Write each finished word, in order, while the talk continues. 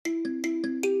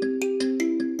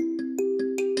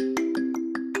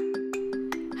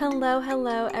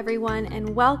Hello, everyone,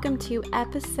 and welcome to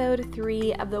episode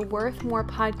 3 of the Worth More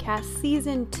podcast,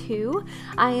 season 2.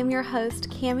 I am your host,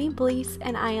 Cami Blease,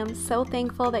 and I am so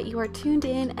thankful that you are tuned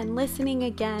in and listening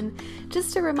again.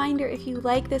 Just a reminder, if you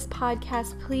like this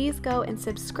podcast, please go and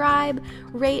subscribe,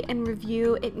 rate, and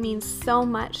review. It means so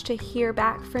much to hear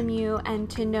back from you and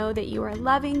to know that you are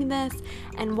loving this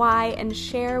and why, and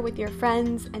share with your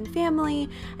friends and family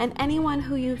and anyone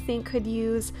who you think could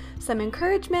use some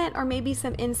encouragement or maybe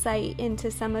some insight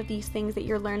into some of these things that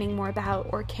you're learning more about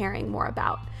or caring more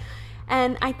about.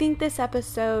 And I think this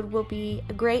episode will be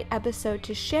a great episode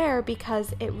to share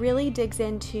because it really digs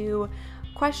into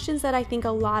questions that I think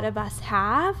a lot of us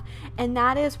have, and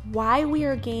that is why we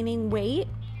are gaining weight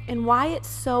and why it's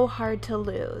so hard to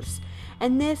lose.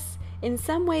 And this in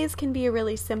some ways can be a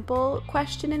really simple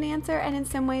question and answer, and in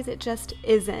some ways it just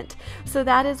isn't. So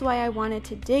that is why I wanted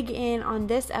to dig in on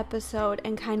this episode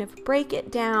and kind of break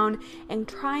it down and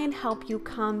try and help you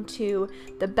come to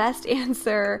the best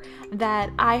answer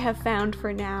that I have found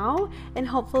for now. And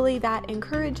hopefully that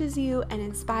encourages you and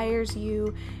inspires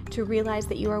you to realize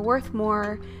that you are worth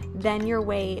more than your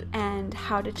weight and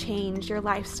how to change your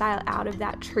lifestyle out of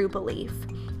that true belief.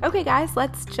 Okay, guys,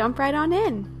 let's jump right on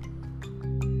in.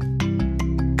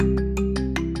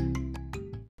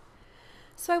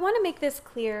 So I want to make this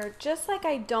clear, just like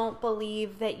I don't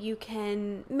believe that you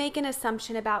can make an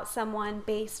assumption about someone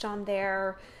based on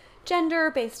their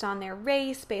gender, based on their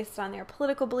race, based on their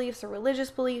political beliefs or religious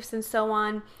beliefs and so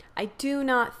on, I do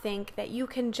not think that you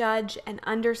can judge and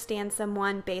understand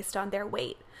someone based on their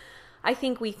weight. I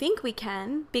think we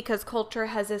can because culture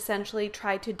has essentially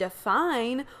tried to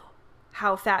define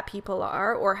how fat people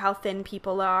are or how thin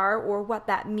people are or what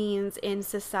that means in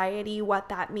society, what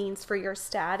that means for your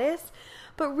status.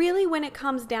 But really, when it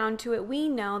comes down to it, we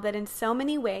know that in so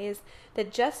many ways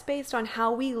that just based on how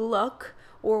we look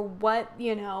or what,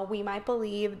 we might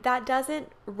believe, that doesn't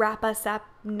wrap us up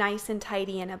nice and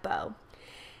tidy in a bow.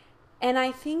 And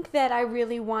I think that I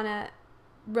really want to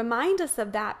remind us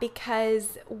of that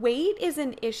because weight is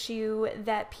an issue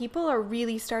that people are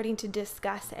really starting to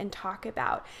discuss and talk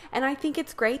about. And I think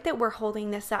it's great that we're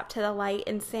holding this up to the light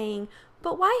and saying,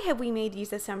 but why have we made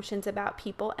these assumptions about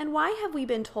people? And why have we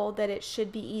been told that it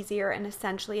should be easier and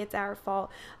essentially it's our fault?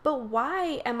 But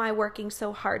why am I working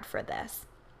so hard for this?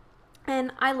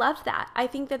 And I love that. I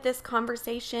think that this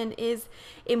conversation is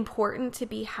important to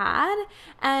be had,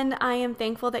 and I am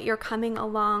thankful that you're coming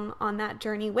along on that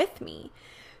journey with me.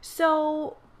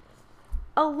 So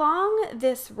along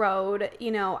this road,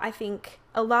 I think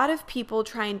a lot of people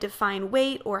try and define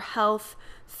weight or health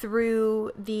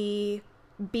through the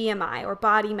BMI or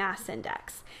body mass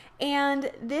index.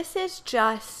 And this is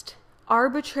just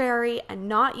arbitrary and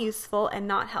not useful and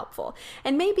not helpful.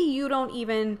 And maybe you don't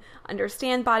even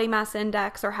understand body mass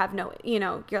index or have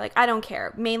you're like, I don't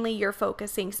care. Mainly you're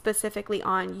focusing specifically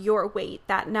on your weight,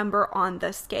 that number on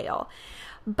the scale.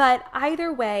 But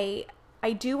either way,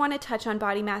 I do want to touch on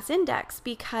body mass index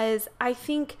because I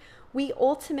think we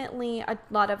ultimately, a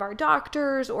lot of our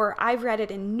doctors, or I've read it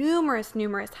in numerous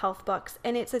health books,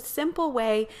 and it's a simple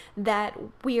way that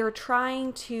we are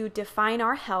trying to define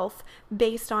our health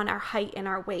based on our height and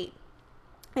our weight.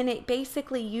 And it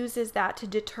basically uses that to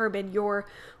determine your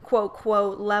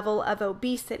quote level of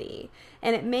obesity.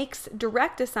 And it makes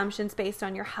direct assumptions based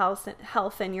on your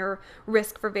health and your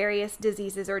risk for various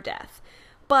diseases or death.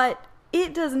 But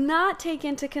it does not take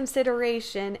into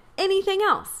consideration anything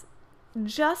else.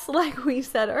 Just like we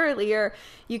said earlier,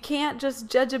 you can't just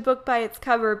judge a book by its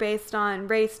cover based on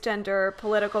race, gender,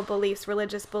 political beliefs,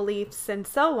 religious beliefs, and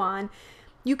so on.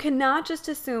 You cannot just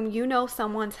assume you know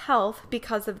someone's health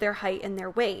because of their height and their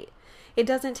weight. It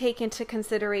doesn't take into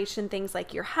consideration things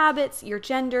like your habits, your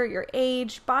gender, your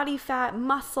age, body fat,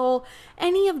 muscle,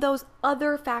 any of those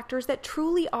other factors that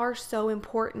truly are so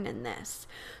important in this.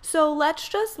 So let's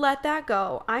just let that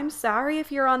go. I'm sorry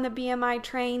if you're on the BMI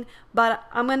train, but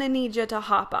I'm going to need you to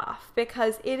hop off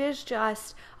because it is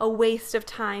just a waste of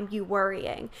time you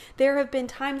worrying. There have been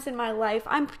times in my life,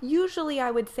 I'm usually,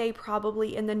 I would say,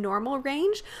 probably in the normal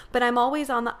range, but I'm always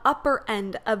on the upper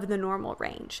end of the normal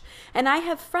range. And I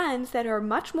have friends that are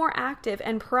much more active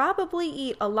and probably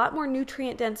eat a lot more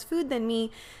nutrient-dense food than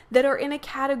me that are in a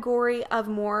category of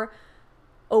more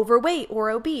overweight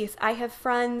or obese. I have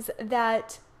friends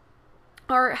that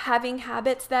are having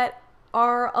habits that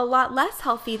are a lot less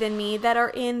healthy than me that are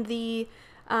in the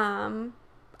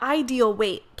ideal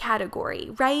weight category,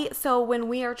 right? So when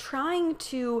we are trying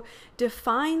to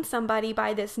define somebody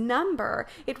by this number,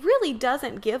 it really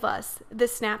doesn't give us the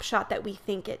snapshot that we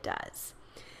think it does.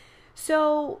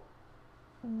 So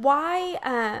why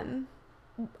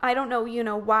I don't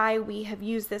know, why we have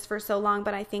used this for so long,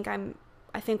 but I think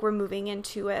we're moving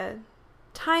into a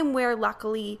time where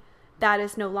luckily that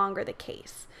is no longer the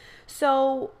case.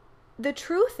 So the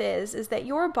truth is that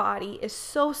your body is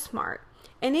so smart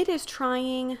and it is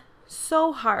trying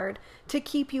so hard to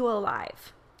keep you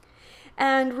alive.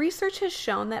 And research has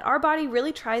shown that our body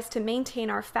really tries to maintain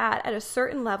our fat at a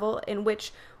certain level in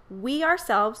which we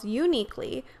ourselves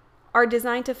uniquely are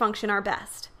designed to function our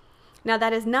best. Now,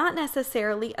 that is not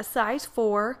necessarily a size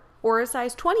 4 or a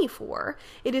size 24.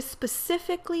 It is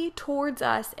specifically towards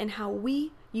us and how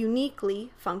we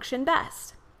uniquely function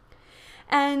best.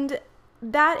 And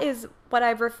that is what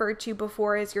I've referred to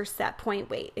before as your set point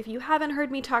weight. If you haven't heard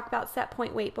me talk about set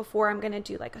point weight before, I'm going to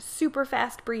do like a super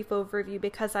fast brief overview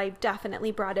because I've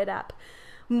definitely brought it up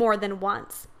more than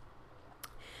once.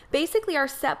 Basically, our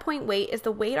set point weight is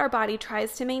the weight our body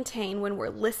tries to maintain when we're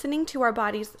listening to our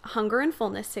body's hunger and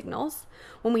fullness signals,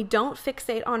 when we don't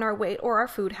fixate on our weight or our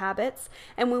food habits,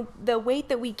 and the weight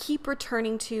that we keep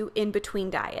returning to in between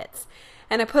diets.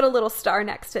 And I put a little star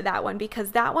next to that one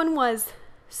because that one was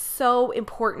so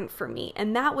important for me.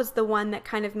 And that was the one that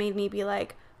kind of made me be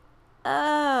like,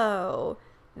 oh,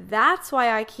 that's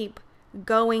why I keep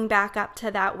going back up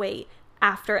to that weight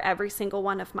after every single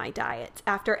one of my diets,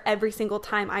 after every single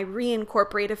time I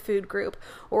reincorporate a food group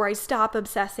or I stop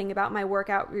obsessing about my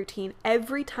workout routine.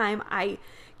 Every time I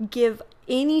give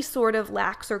any sort of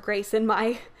lax or grace in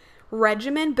my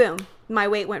regimen, boom, my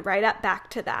weight went right up back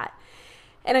to that.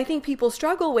 And I think people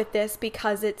struggle with this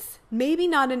because it's maybe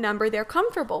not a number they're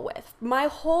comfortable with. My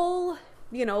whole,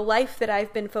 life that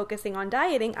I've been focusing on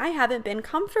dieting, I haven't been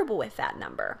comfortable with that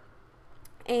number.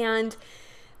 And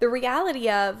the reality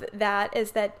of that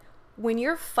is that when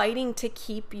you're fighting to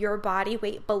keep your body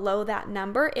weight below that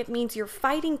number, it means you're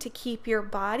fighting to keep your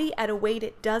body at a weight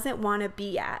it doesn't want to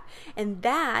be at. And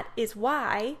that is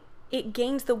why it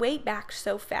gains the weight back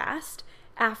so fast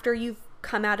after you've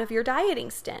come out of your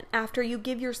dieting stint, after you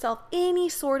give yourself any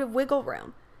sort of wiggle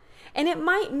room. And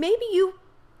maybe you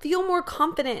feel more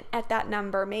confident at that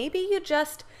number. Maybe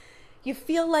you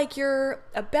feel like you're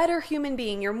a better human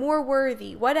being, you're more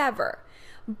worthy, whatever.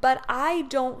 But I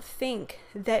don't think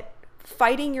that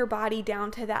fighting your body down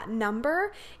to that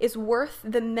number is worth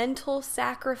the mental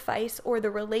sacrifice or the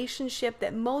relationship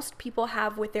that most people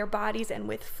have with their bodies and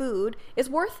with food is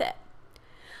worth it.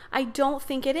 I don't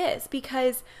think it is,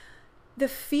 because the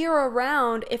fear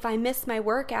around if I miss my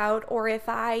workout or if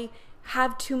I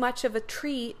have too much of a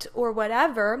treat or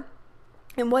whatever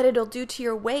and what it'll do to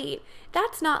your weight,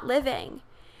 that's not living.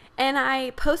 And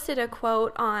I posted a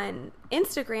quote on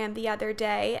Instagram the other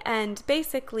day, and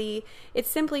basically it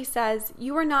simply says,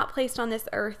 you are not placed on this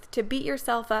earth to beat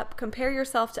yourself up, compare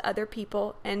yourself to other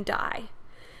people, and die.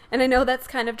 And I know that's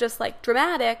kind of just like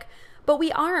dramatic, but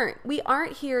we aren't. We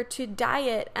aren't here to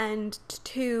diet and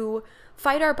to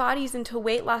fight our bodies into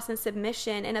weight loss and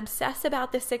submission and obsess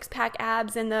about the six-pack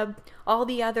abs and all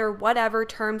the other whatever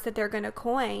terms that they're going to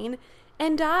coin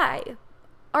and die.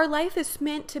 Our life is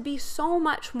meant to be so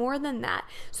much more than that,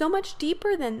 so much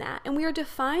deeper than that, and we are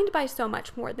defined by so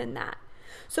much more than that.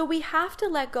 So we have to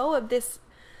let go of this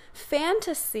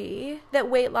fantasy that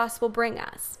weight loss will bring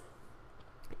us.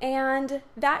 And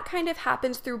that kind of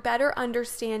happens through better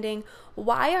understanding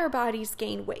why our bodies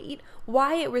gain weight,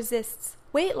 why it resists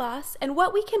weight loss, and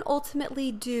what we can ultimately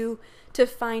do to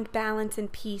find balance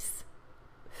and peace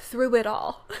through it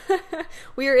all.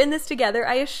 We are in this together.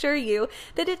 I assure you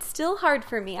that it's still hard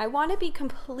for me. I want to be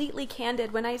completely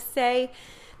candid when I say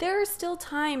there are still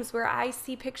times where I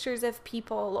see pictures of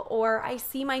people or I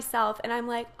see myself and I'm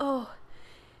like, oh,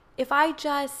 if I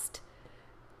just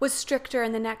was stricter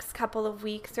in the next couple of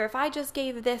weeks, or if I just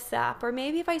gave this up, or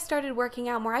maybe if I started working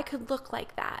out more, I could look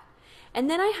like that. And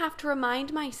then I have to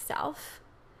remind myself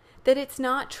that it's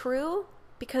not true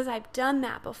because I've done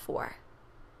that before.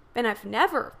 And I've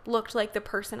never looked like the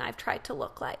person I've tried to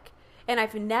look like. And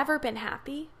I've never been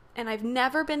happy. And I've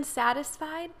never been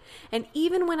satisfied. And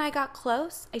even when I got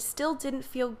close, I still didn't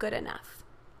feel good enough.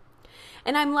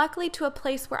 And I'm luckily to a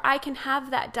place where I can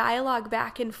have that dialogue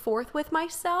back and forth with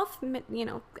myself.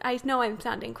 I know I'm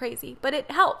sounding crazy, but it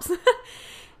helps.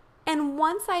 And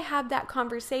once I have that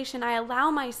conversation, I allow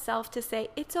myself to say,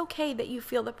 it's okay that you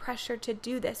feel the pressure to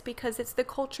do this because it's the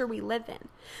culture we live in.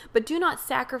 But do not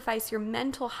sacrifice your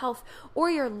mental health or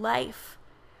your life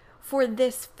for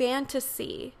this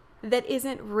fantasy that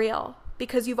isn't real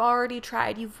because you've already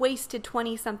tried. You've wasted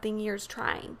 20-something years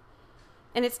trying.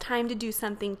 And it's time to do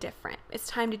something different. It's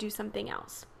time to do something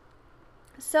else.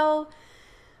 So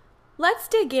let's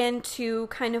dig into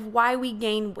kind of why we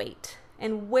gain weight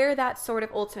and where that sort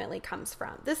of ultimately comes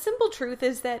from. The simple truth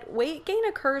is that weight gain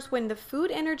occurs when the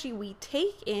food energy we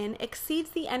take in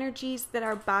exceeds the energies that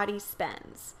our body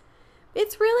spends.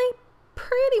 It's really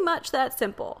pretty much that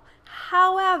simple.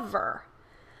 However,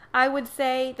 I would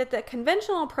say that the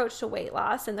conventional approach to weight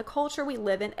loss and the culture we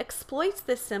live in exploits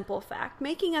this simple fact,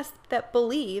 making us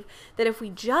believe that if we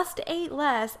just ate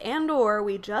less or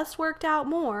we just worked out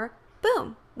more,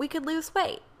 boom, we could lose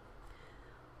weight.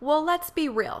 Well, let's be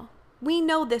real. We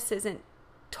know this isn't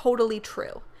totally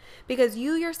true because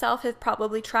you yourself have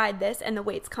probably tried this and the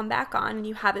weight's come back on and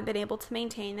you haven't been able to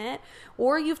maintain it,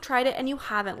 or you've tried it and you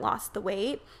haven't lost the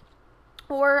weight,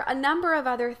 or a number of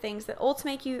other things that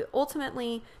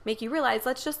ultimately make you realize,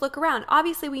 let's just look around.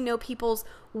 Obviously, we know people's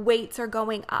weights are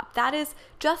going up. That is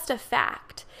just a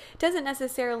fact. It doesn't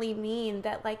necessarily mean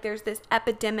that there's this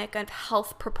epidemic of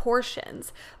health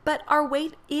proportions, but our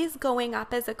weight is going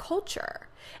up as a culture.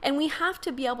 And we have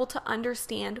to be able to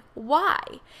understand why.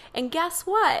 And guess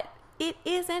what? It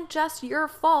isn't just your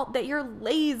fault that you're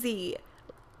lazy,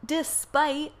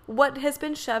 despite what has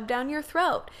been shoved down your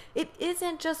throat. It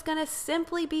isn't just going to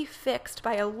simply be fixed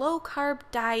by a low-carb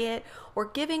diet or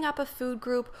giving up a food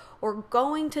group or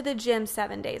going to the gym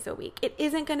 7 days a week. It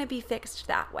isn't going to be fixed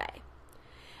that way.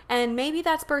 And maybe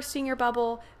that's bursting your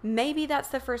bubble. Maybe that's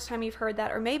the first time you've heard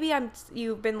that. Or maybe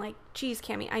you've been like, geez,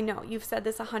 Cami, I know you've said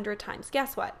this 100 times.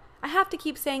 Guess what? I have to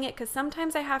keep saying it because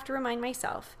sometimes I have to remind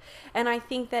myself. And I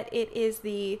think that it is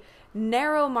the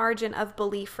narrow margin of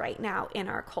belief right now in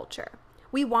our culture.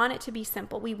 We want it to be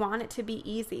simple. We want it to be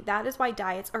easy. That is why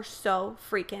diets are so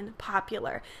freaking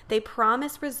popular. They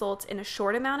promise results in a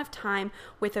short amount of time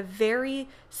with a very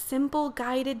simple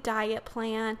guided diet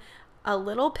plan, a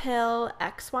little pill,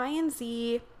 X, Y, and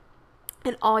Z,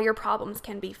 and all your problems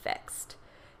can be fixed.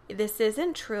 This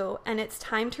isn't true, and it's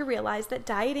time to realize that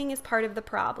dieting is part of the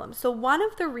problem. So one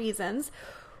of the reasons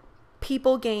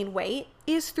people gain weight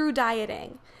is through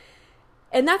dieting.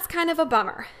 And that's kind of a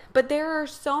bummer. But there are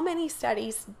so many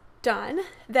studies done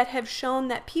that have shown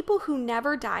that people who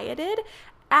never dieted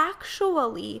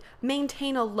actually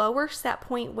maintain a lower set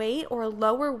point weight or a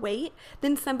lower weight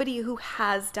than somebody who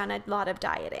has done a lot of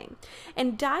dieting.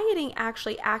 And dieting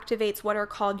actually activates what are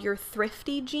called your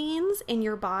thrifty genes in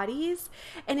your bodies.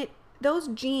 And those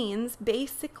genes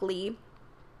basically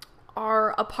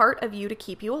are a part of you to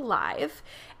keep you alive,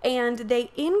 and they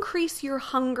increase your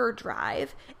hunger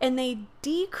drive and they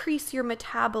decrease your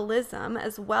metabolism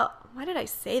as well. Why did I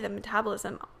say the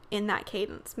metabolism in that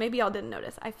cadence? Maybe y'all didn't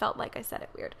notice. I felt like I said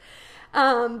it weird.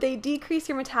 They decrease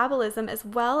your metabolism as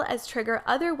well as trigger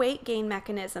other weight gain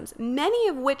mechanisms, many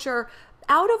of which are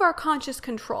out of our conscious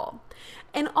control.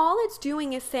 And all it's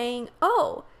doing is saying,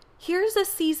 oh, here's a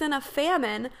season of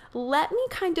famine. Let me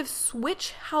kind of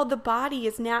switch how the body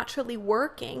is naturally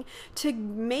working to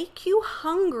make you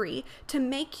hungry, to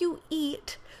make you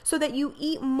eat so that you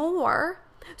eat more,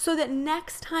 so that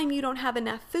next time you don't have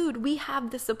enough food, we have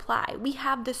the supply, we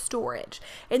have the storage.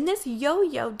 And this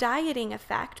yo-yo dieting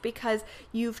effect, because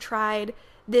you've tried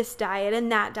this diet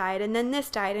and that diet and then this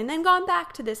diet and then gone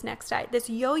back to this next diet, this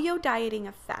yo-yo dieting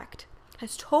effect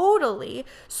has totally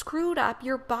screwed up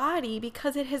your body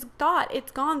because it has thought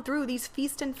it's gone through these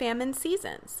feast and famine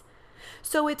seasons.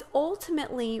 So it's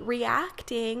ultimately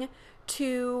reacting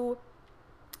to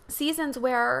seasons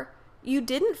where you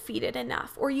didn't feed it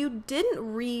enough or you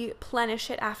didn't replenish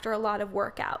it after a lot of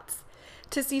workouts,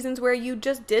 to seasons where you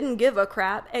just didn't give a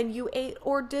crap and you ate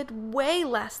or did way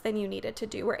less than you needed to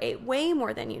do or ate way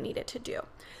more than you needed to do.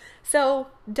 So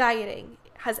dieting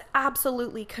has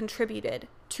absolutely contributed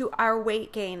to our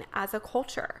weight gain as a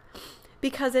culture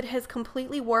because it has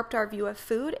completely warped our view of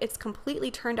food. It's completely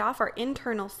turned off our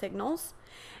internal signals,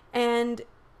 and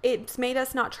it's made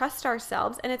us not trust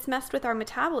ourselves, and it's messed with our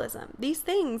metabolism. These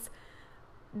things,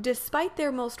 despite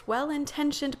their most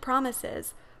well-intentioned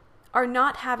promises, are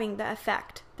not having the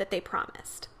effect that they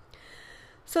promised.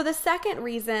 So the second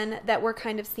reason that we're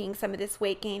kind of seeing some of this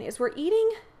weight gain is we're eating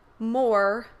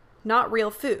more not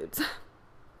real foods.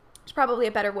 There's probably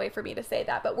a better way for me to say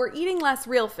that, but we're eating less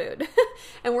real food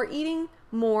and we're eating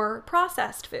more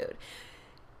processed food.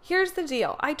 Here's the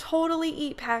deal. I totally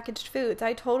eat packaged foods.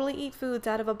 I totally eat foods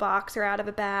out of a box or out of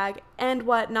a bag and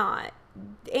whatnot.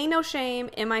 Ain't no shame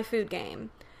in my food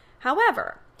game.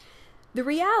 However, the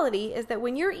reality is that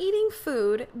when you're eating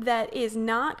food that is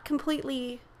not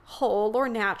completely whole or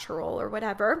natural or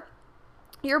whatever,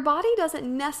 your body doesn't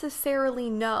necessarily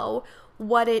know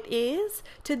what it is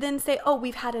to then say, oh,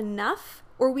 we've had enough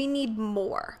or we need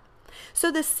more.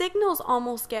 So the signals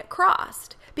almost get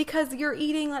crossed because you're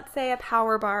eating, let's say, a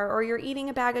power bar, or you're eating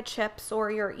a bag of chips, or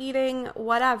you're eating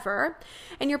whatever,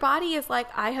 and your body is like,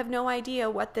 I have no idea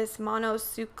what this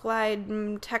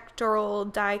monosucride tectoral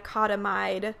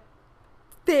dichotomide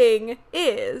thing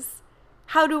is.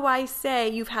 How do I say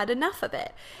you've had enough of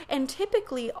it? And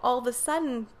typically, all of a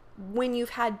sudden, when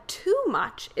you've had too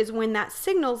much is when that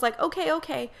signal's like,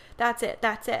 okay, that's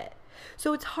it.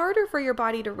 So it's harder for your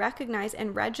body to recognize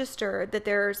and register that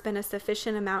there's been a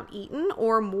sufficient amount eaten,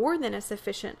 or more than a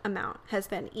sufficient amount has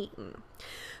been eaten.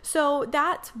 So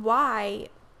that's why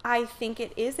I think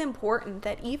it is important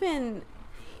that even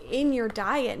in your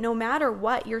diet, no matter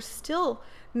what, you're still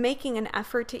making an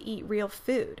effort to eat real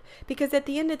food. Because at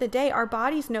the end of the day, our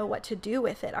bodies know what to do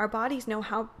with it. Our bodies know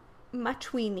how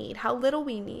much we need, how little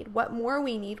we need, what more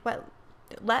we need, what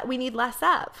we need less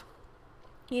of.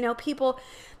 People,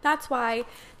 that's why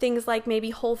things like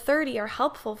maybe Whole30 are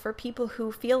helpful for people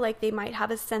who feel like they might have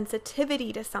a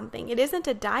sensitivity to something. It isn't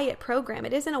a diet program.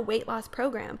 It isn't a weight loss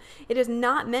program. It is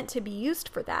not meant to be used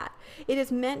for that. It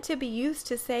is meant to be used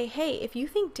to say, hey, if you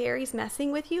think dairy's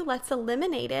messing with you, let's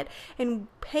eliminate it and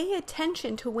pay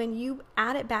attention to when you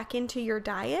add it back into your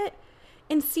diet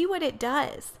and see what it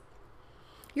does.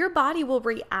 Your body will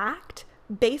react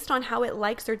based on how it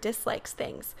likes or dislikes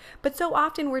things. But so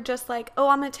often we're just like, oh,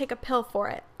 I'm going to take a pill for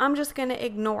it. I'm just going to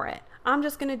ignore it. I'm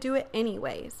just going to do it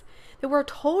anyways. That we're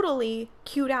totally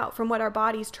cued out from what our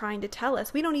body's trying to tell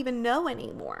us. We don't even know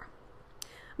anymore.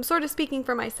 I'm sort of speaking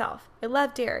for myself. I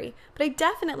love dairy, but I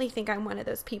definitely think I'm one of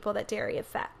those people that dairy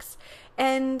affects.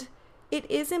 And it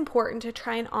is important to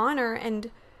try and honor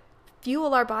and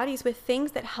fuel our bodies with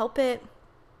things that help it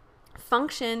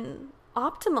function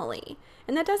optimally.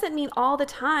 And that doesn't mean all the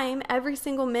time, every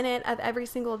single minute of every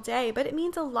single day, but it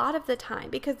means a lot of the time,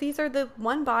 because these are the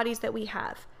one bodies that we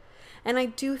have. And I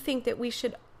do think that we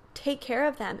should take care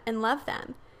of them and love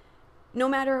them, no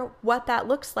matter what that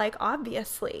looks like,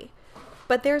 obviously.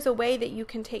 But there's a way that you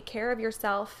can take care of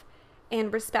yourself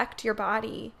and respect your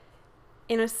body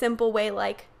in a simple way,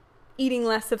 like eating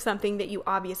less of something that you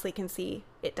obviously can see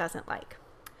it doesn't like.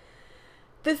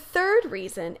 The third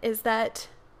reason is that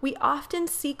we often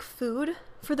seek food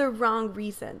for the wrong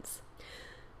reasons.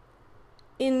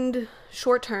 In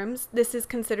short terms, this is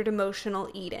considered emotional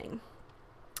eating.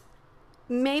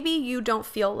 Maybe you don't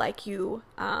feel like you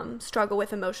struggle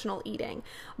with emotional eating,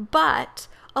 but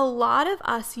a lot of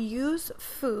us use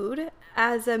food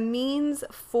as a means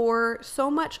for so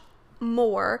much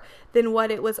more than what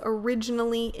it was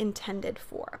originally intended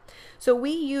for. So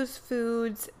we use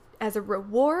foods as a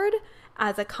reward,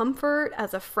 as a comfort,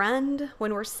 as a friend,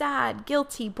 when we're sad,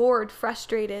 guilty, bored,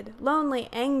 frustrated, lonely,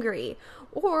 angry,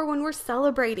 or when we're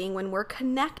celebrating, when we're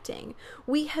connecting.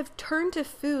 We have turned to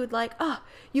food like, oh,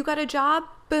 you got a job?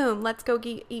 Boom, let's go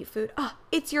eat food. Oh,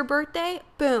 it's your birthday?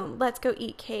 Boom, let's go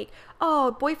eat cake.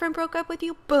 Oh, boyfriend broke up with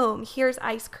you? Boom, here's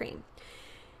ice cream.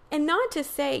 And not to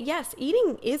say, yes,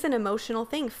 eating is an emotional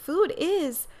thing. Food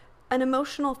is an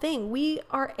emotional thing. We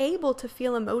are able to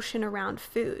feel emotion around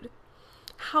food.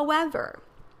 However,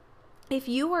 if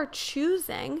you are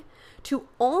choosing to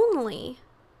only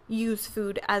use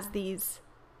food as these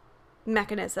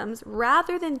mechanisms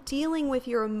rather than dealing with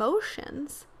your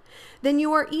emotions, then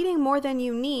you are eating more than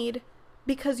you need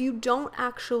because you don't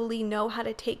actually know how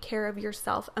to take care of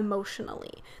yourself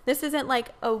emotionally. This isn't like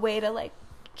a way to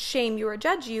shame you or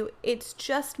judge you. It's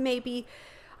just maybe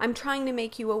I'm trying to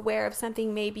make you aware of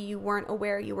something maybe you weren't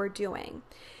aware you were doing.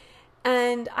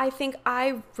 And I think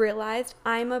I realized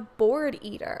I'm a bored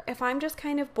eater. If I'm just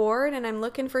kind of bored and I'm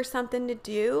looking for something to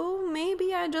do,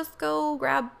 maybe I just go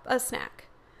grab a snack.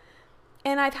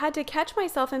 And I've had to catch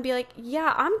myself and be like,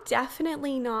 yeah, I'm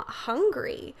definitely not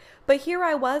hungry. But here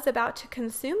I was about to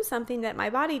consume something that my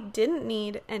body didn't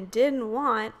need and didn't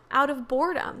want out of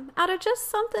boredom, out of just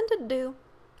something to do.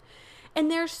 And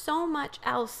there's so much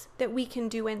else that we can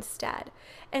do instead.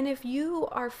 And if you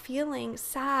are feeling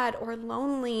sad or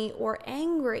lonely or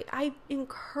angry, I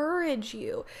encourage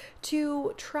you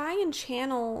to try and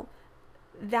channel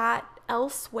that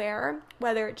elsewhere,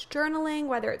 whether it's journaling,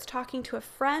 whether it's talking to a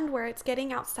friend, where it's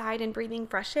getting outside and breathing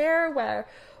fresh air, where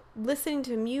listening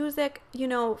to music.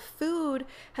 Food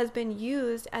has been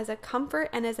used as a comfort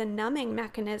and as a numbing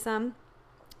mechanism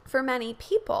for many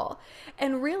people.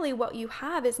 And really what you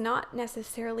have is not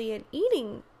necessarily an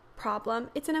eating problem,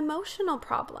 it's an emotional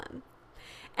problem.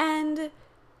 And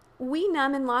we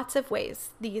numb in lots of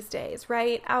ways these days,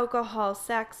 right? Alcohol,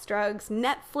 sex, drugs,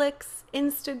 Netflix,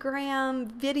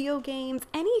 Instagram, video games,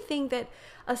 anything that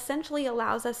essentially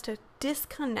allows us to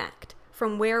disconnect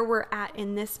from where we're at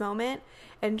in this moment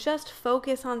and just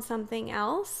focus on something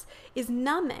else is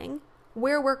numbing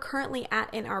where we're currently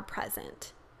at in our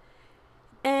present.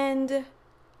 And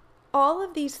all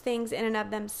of these things in and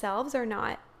of themselves are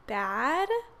not bad.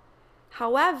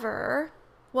 However,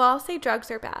 well, I'll say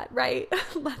drugs are bad, right?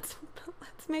 Let's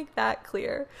make that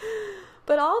clear.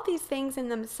 But all of these things in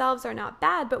themselves are not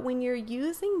bad, but when you're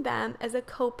using them as a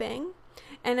coping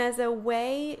and as a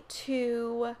way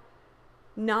to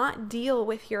not deal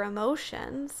with your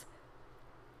emotions,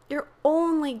 you're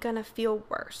only going to feel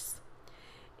worse.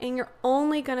 And you're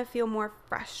only going to feel more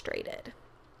frustrated.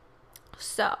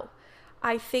 So,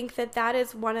 I think that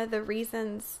is one of the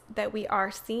reasons that we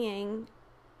are seeing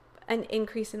an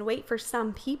increase in weight for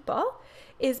some people,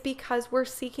 is because we're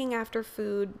seeking after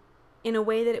food in a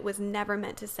way that it was never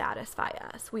meant to satisfy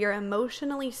us. We are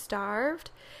emotionally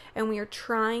starved, and we are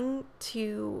trying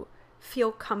to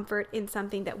feel comfort in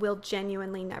something that will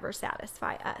genuinely never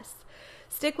satisfy us.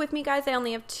 Stick with me, guys. I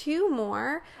only have 2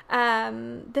 more.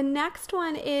 The next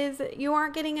one is you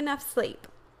aren't getting enough sleep.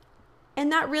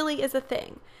 And that really is a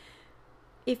thing.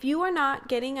 If you are not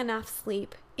getting enough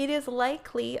sleep, it is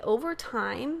likely over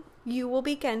time you will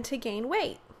begin to gain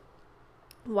weight.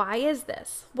 Why is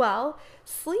this? Well,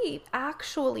 sleep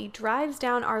actually drives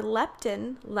down our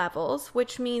leptin levels,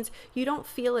 which means you don't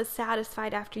feel as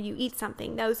satisfied after you eat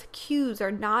something. Those cues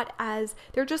are not as,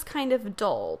 they're just kind of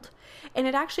dulled. And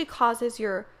it actually causes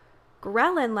your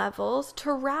ghrelin levels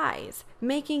to rise,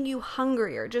 making you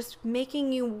hungrier, just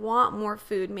making you want more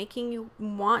food, making you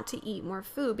want to eat more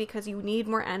food because you need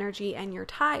more energy and you're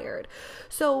tired.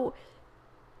 So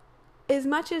as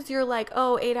much as you're like,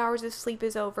 oh, 8 hours of sleep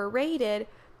is overrated,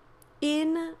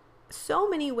 in so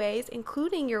many ways,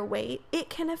 including your weight, it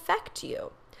can affect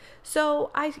you.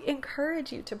 So I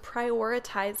encourage you to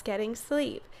prioritize getting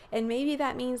sleep. And maybe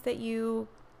that means that you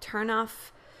turn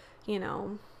off,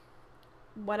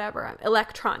 whatever,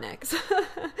 electronics,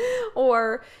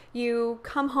 or you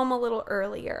come home a little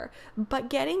earlier. But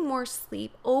getting more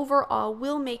sleep overall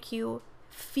will make you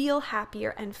feel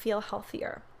happier and feel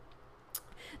healthier.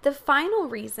 The final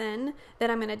reason that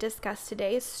I'm going to discuss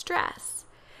today is stress.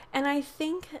 And I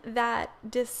think that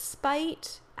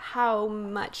despite how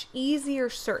much easier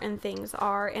certain things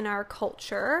are in our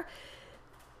culture,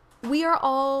 we are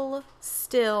all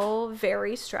still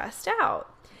very stressed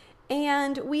out.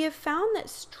 And we have found that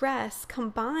stress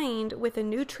combined with a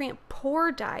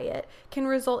nutrient-poor diet can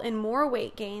result in more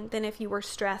weight gain than if you were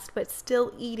stressed but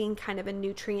still eating kind of a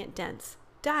nutrient-dense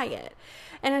diet.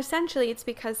 And essentially it's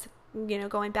because,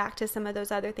 going back to some of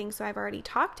those other things that I've already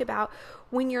talked about,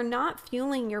 when you're not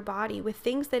fueling your body with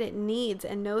things that it needs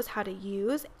and knows how to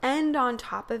use, and on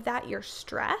top of that you're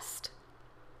stressed,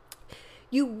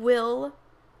 you will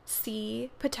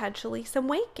see potentially some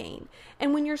weight gain.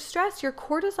 And when you're stressed, your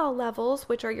cortisol levels,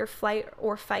 which are your flight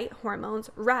or fight hormones,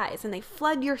 rise and they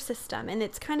flood your system, and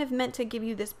it's kind of meant to give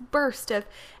you this burst of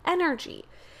energy.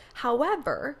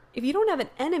 However, if you don't have an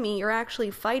enemy you're actually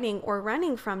fighting or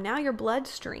running from, now your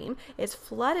bloodstream is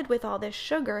flooded with all this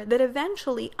sugar that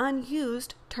eventually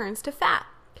unused turns to fat.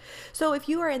 So if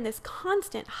you are in this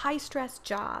constant high stress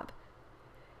job,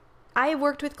 I have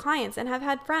worked with clients and have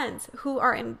had friends who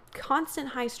are in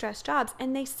constant high stress jobs,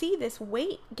 and they see this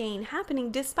weight gain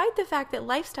happening despite the fact that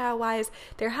lifestyle wise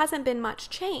there hasn't been much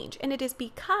change. And it is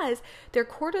because their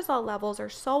cortisol levels are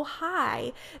so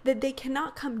high that they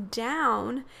cannot come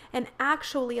down and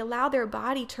actually allow their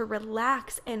body to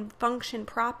relax and function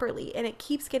properly. And it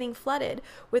keeps getting flooded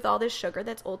with all this sugar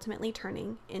that's ultimately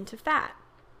turning into fat.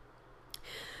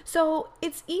 So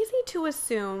it's easy to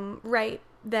assume, right,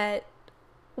 that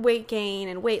weight gain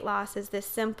and weight loss is this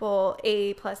simple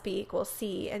A plus B equals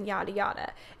C and yada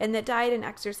yada, and that diet and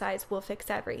exercise will fix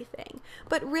everything.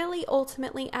 But really,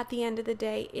 ultimately, at the end of the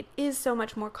day, it is so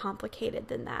much more complicated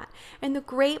than that. And the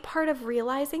great part of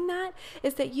realizing that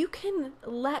is that you can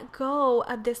let go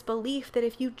of this belief that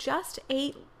if you just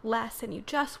ate less and you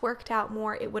just worked out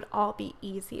more, it would all be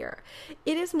easier.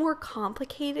 It is more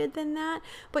complicated than that,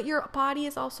 but your body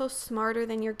is also smarter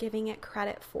than you're giving it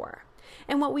credit for.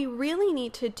 And what we really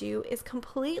need to do is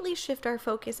completely shift our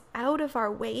focus out of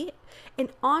our weight and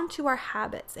onto our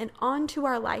habits and onto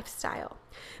our lifestyle.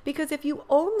 Because if you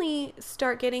only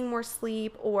start getting more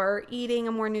sleep or eating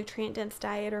a more nutrient-dense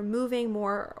diet or moving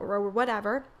more or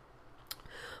whatever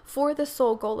for the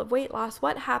sole goal of weight loss,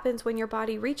 what happens when your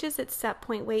body reaches its set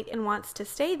point weight and wants to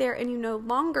stay there and you no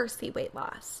longer see weight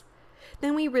loss?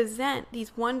 Then we resent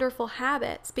these wonderful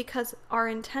habits because our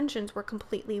intentions were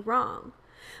completely wrong.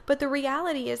 But the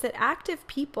reality is that active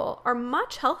people are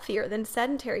much healthier than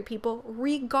sedentary people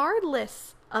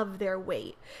regardless of their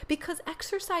weight, because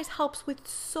exercise helps with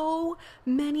so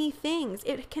many things.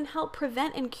 It can help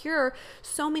prevent and cure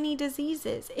so many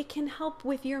diseases. It can help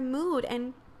with your mood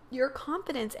and your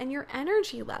confidence and your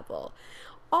energy level,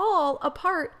 all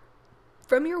apart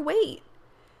from your weight.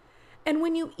 And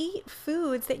when you eat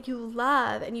foods that you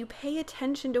love and you pay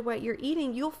attention to what you're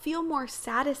eating, you'll feel more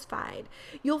satisfied.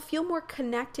 You'll feel more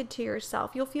connected to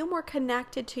yourself. You'll feel more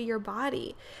connected to your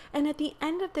body. And at the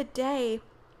end of the day,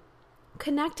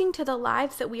 connecting to the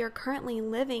lives that we are currently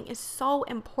living is so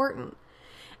important.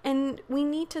 And we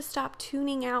need to stop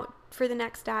tuning out for the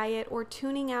next diet, or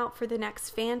tuning out for the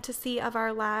next fantasy of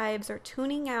our lives, or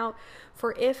tuning out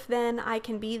for if then I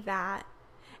can be that,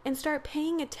 and start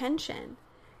paying attention.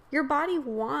 Your body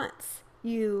wants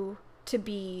you to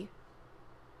be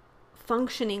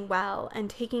functioning well and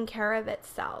taking care of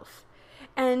itself.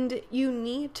 And you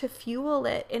need to fuel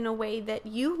it in a way that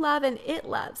you love and it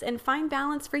loves, and find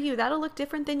balance for you. That'll look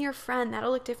different than your friend.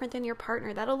 That'll look different than your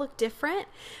partner. That'll look different.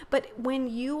 But when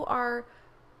you are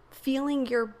feeling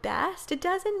your best, it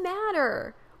doesn't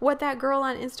matter what that girl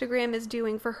on Instagram is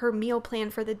doing for her meal plan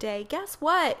for the day. Guess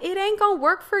what? It ain't gonna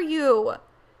work for you.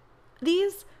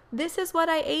 This is what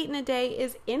I ate in a day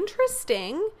is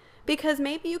interesting, because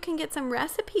maybe you can get some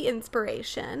recipe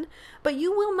inspiration, but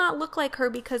you will not look like her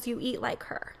because you eat like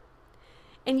her.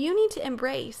 And you need to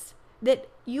embrace that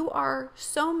you are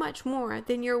so much more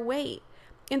than your weight,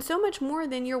 and so much more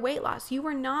than your weight loss. You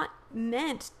are not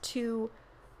meant to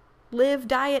live,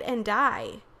 diet, and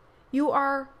die. You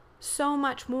are so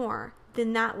much more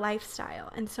than that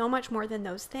lifestyle, and so much more than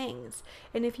those things.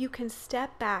 And if you can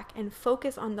step back and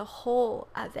focus on the whole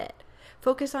of it,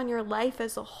 focus on your life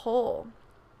as a whole,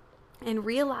 and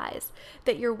realize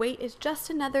that your weight is just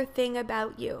another thing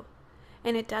about you,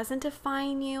 and it doesn't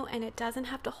define you, and it doesn't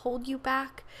have to hold you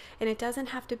back, and it doesn't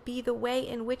have to be the way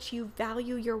in which you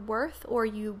value your worth or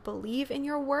you believe in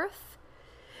your worth,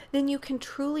 then you can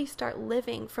truly start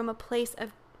living from a place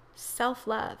of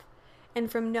self-love, and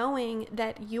from knowing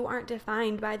that you aren't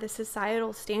defined by the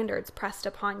societal standards pressed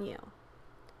upon you.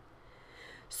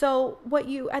 So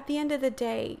at the end of the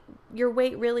day, your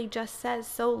weight really just says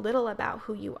so little about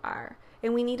who you are.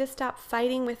 And we need to stop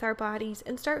fighting with our bodies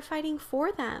and start fighting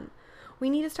for them. We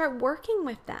need to start working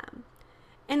with them.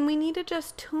 And we need to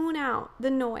just tune out the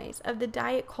noise of the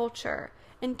diet culture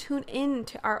and tune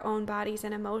into our own bodies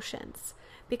and emotions.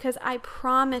 Because I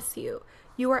promise you,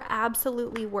 you are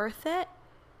absolutely worth it.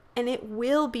 And it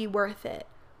will be worth it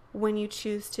when you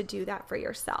choose to do that for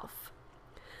yourself.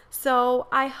 So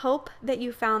I hope that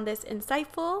you found this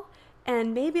insightful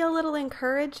and maybe a little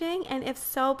encouraging. And if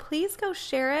so, please go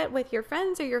share it with your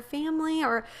friends or your family,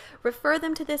 or refer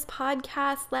them to this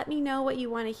podcast. Let me know what you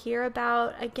want to hear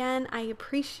about. Again, I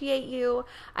appreciate you.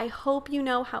 I hope you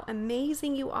know how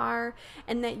amazing you are,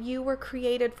 and that you were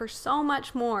created for so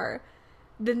much more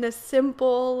than the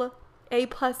simple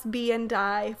A+B and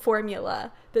die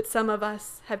formula that some of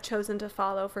us have chosen to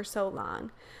follow for so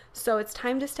long. So it's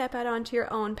time to step out onto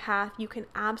your own path. You can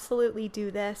absolutely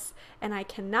do this, and I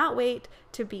cannot wait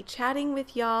to be chatting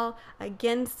with y'all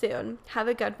again soon. Have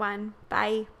a good one.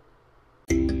 Bye.